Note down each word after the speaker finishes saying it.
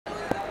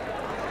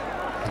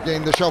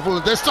Again the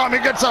shuffle. This time he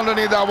gets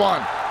underneath that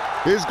one.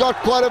 He's got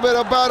quite a bit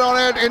of bat on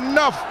it.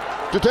 Enough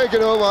to take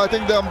it over. I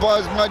think the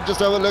umpires might just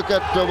have a look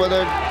at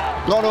whether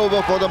it gone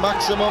over for the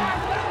maximum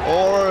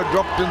or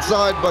dropped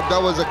inside, but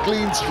that was a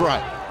clean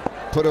strike.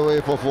 Put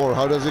away for 4.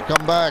 How does it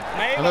come back?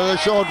 Another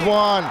short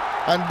one.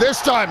 And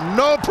this time,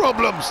 no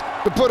problems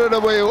to put it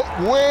away,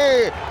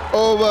 way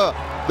over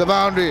the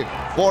boundary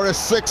for a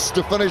 6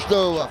 to finish the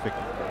over.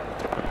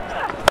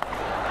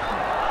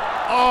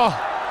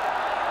 Oh,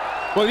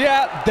 well,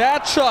 yeah,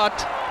 that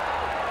shot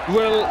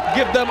will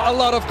give them a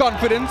lot of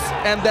confidence,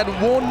 and that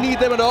won't need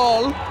them at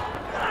all.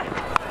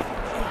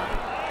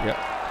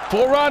 Yeah,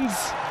 4 runs.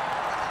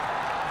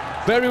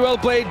 Very well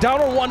played,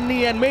 down on one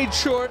knee and made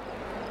sure.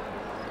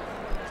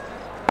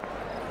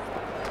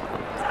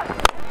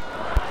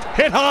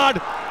 Hit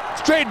hard,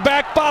 straight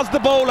back past the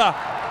bowler.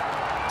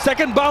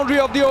 Second boundary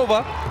of the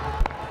over.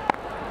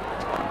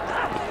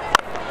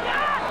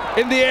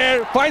 In the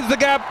air, finds the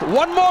gap.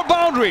 One more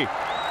boundary.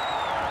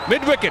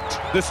 Mid-wicket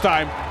this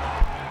time.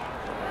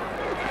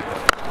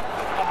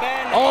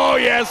 Oh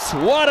yes,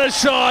 what a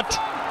shot.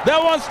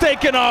 That one's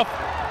taken off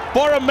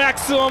for a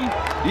maximum.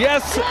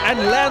 Yes, and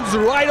lands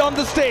right on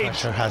the stage.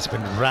 Pressure has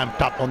been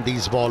ramped up on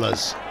these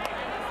bowlers.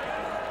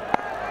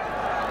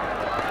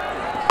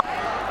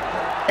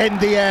 In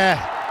the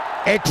air,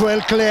 it will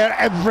clear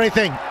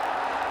everything.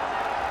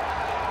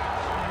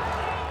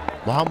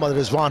 Mohammad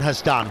Rizwan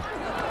has done.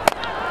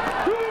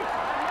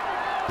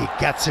 He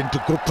gets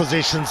into good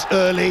positions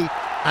early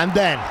and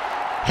then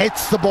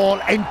hits the ball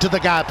into the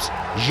gaps.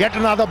 Yet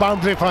another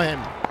boundary for him.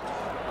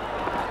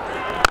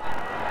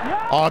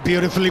 Oh,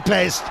 beautifully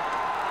placed.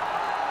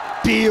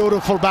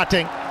 Beautiful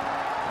batting.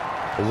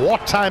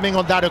 What timing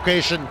on that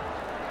occasion.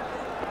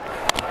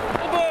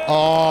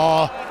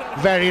 Oh,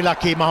 very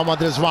lucky Mohammad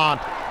Rizwan.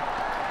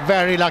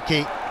 Very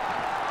lucky.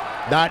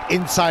 That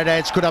inside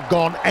edge could have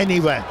gone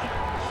anywhere.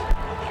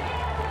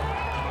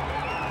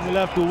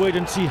 We'll have to wait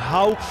and see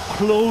how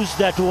close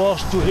that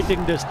was to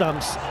hitting the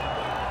stumps.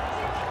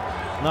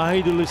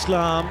 Nahidul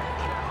Islam,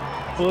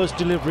 first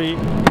delivery.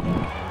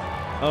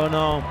 Oh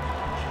no,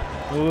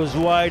 it was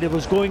wide. It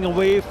was going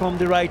away from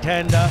the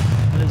right-hander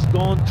and it's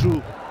gone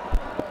through.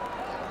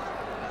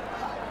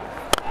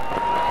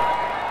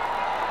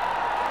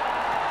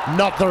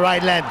 Not the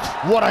right length.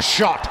 What a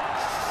shot.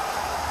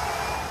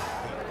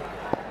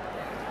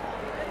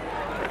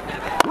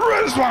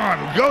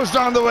 Rizwan goes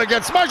down the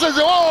wicket, smashes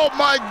it. Oh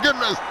my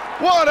goodness,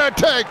 what a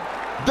take.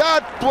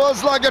 That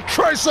was like a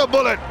tracer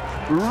bullet.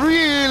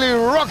 Really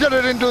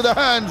rocketed into the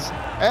hands,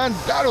 and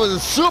that was a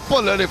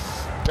superlative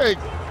take.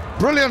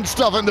 Brilliant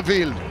stuff in the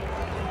field.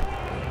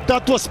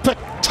 That was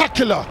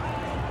spectacular.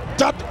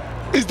 That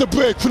is the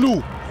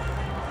breakthrough.